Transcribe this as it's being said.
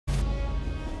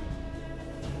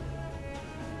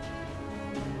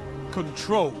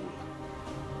control.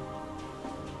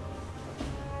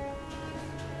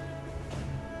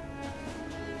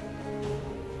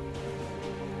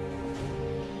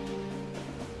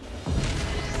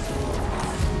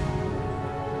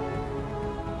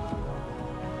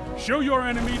 Show your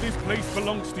enemy this place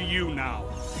belongs to you now.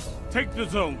 Take the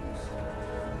zones.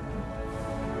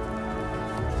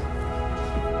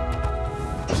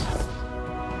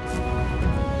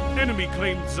 Enemy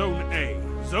claimed Zone A.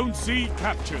 Zone C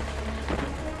captured.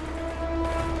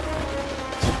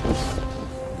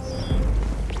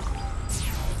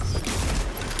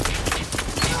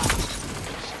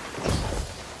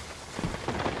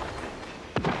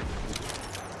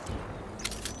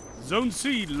 Zone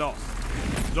C lost.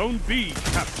 Zone B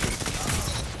captured.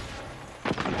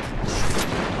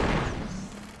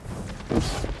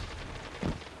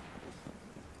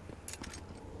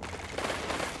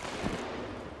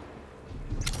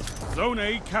 Zone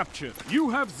A captured. You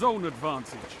have zone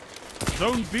advantage.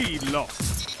 Zone B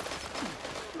lost.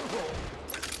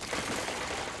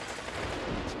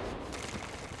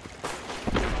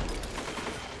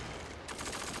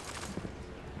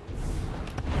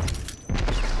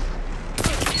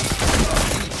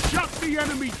 Shut the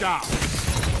enemy down.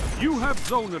 You have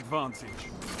zone advantage.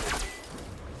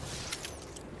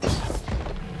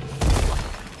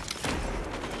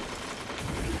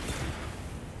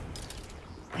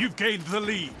 You've gained the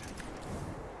lead.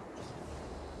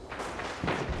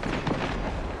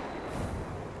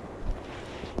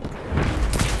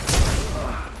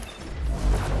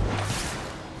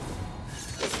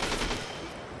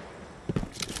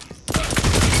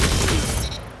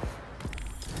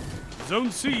 Zone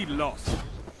C lost.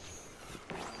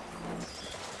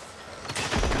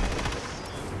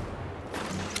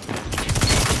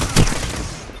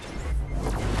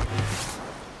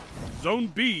 Zone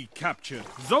B captured.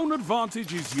 Zone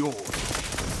advantage is yours. 2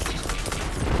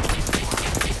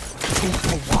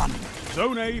 for 1.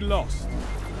 Zone A lost.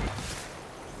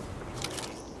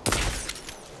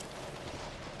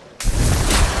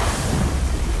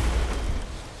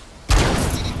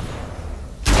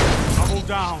 Double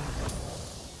down.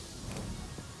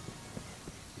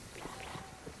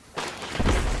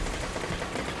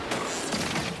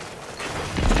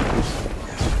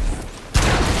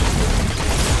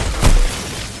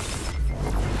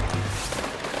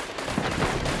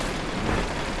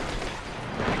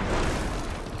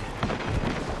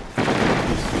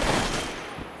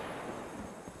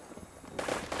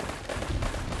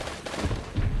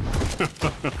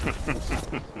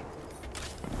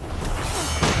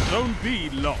 Zone B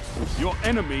lost. Your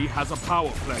enemy has a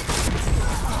power play.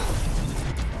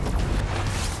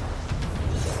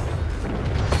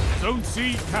 Zone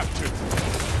C captured.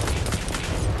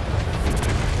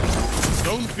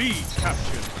 Zone B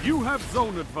captured. You have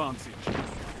zone advantage.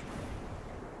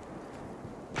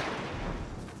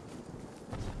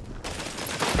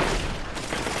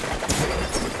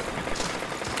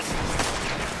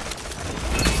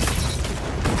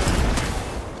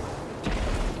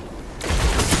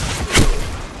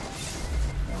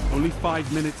 Only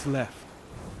 5 minutes left.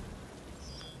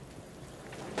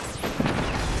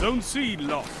 Zone C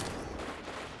lost.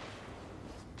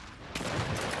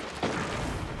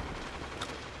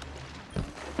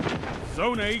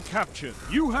 Zone A captured.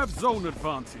 You have zone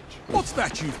advantage. What's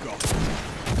that you've got?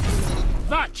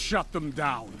 That shut them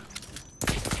down.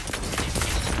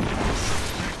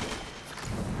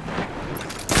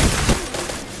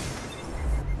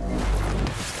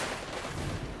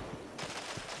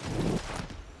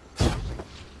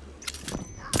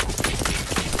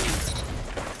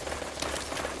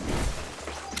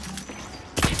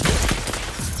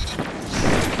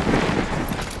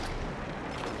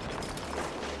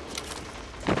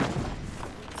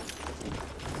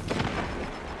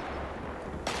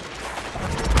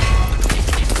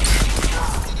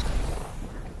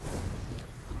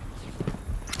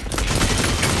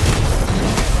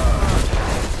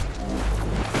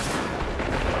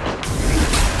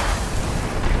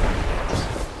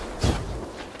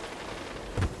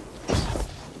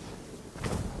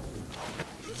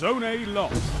 Zone A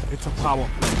lost. It's a power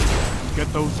play.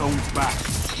 Get those zones back.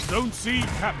 Zone C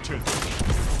captured.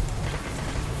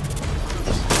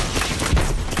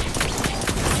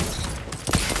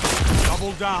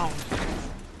 Double down.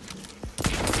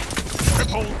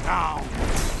 Triple down.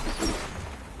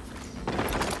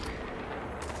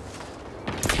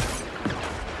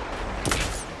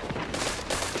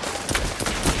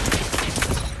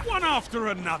 One after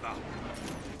another.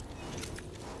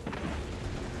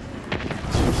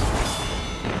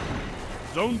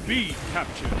 Zone B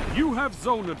captured. You have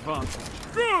zone advantage.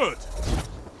 Good!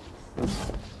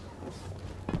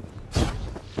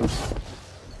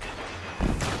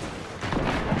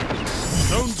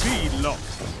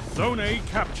 lost. Zone A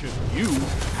captured. You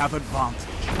have advantage.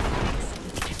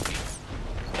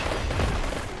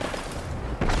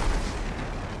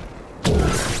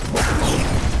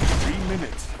 3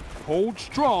 minutes. Hold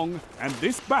strong, and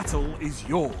this battle is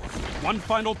yours. One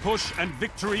final push, and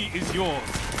victory is yours.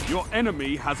 Your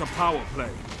enemy has a power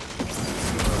play.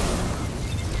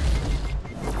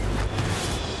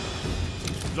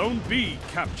 Zone B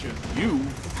captured. You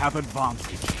have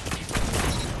advantage.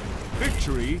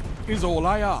 Victory is all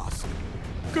I ask.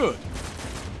 Good.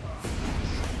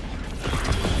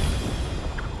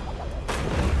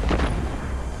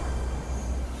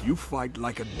 You fight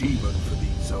like a demon for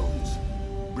these zones.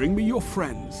 Bring me your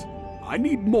friends. I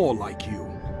need more like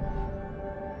you.